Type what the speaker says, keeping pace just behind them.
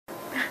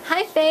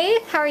Hi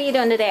Faith, how are you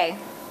doing today?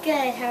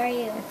 Good, how are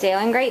you?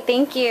 Doing great,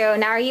 thank you.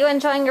 Now, are you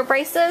enjoying your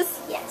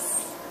braces?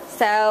 Yes.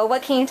 So,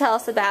 what can you tell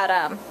us about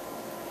them?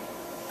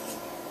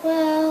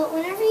 Well,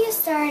 whenever you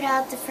start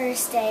out the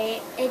first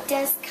day, it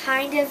does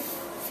kind of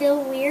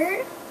feel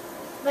weird,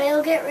 but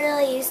you'll get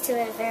really used to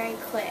it very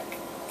quick.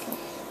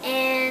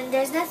 And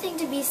there's nothing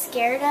to be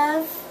scared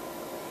of.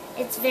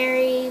 It's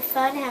very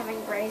fun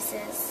having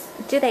braces.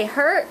 Do they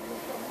hurt?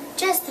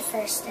 Just the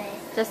first day.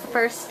 Just the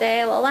first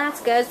day? Well, that's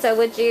good. So,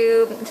 would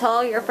you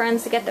tell your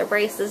friends to get their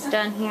braces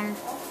done here?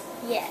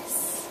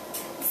 Yes.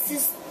 This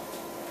is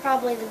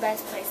probably the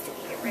best place to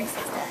get your braces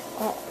done.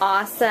 Well,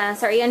 awesome.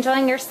 So, are you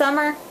enjoying your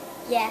summer?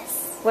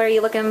 Yes. What are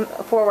you looking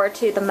forward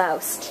to the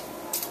most?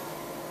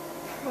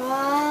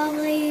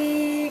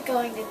 Probably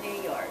going to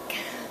New York.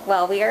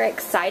 Well, we are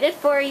excited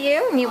for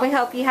you, and we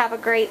hope you have a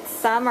great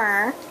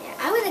summer. Yeah,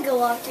 I'm going to go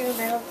walk through a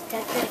metal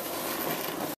detector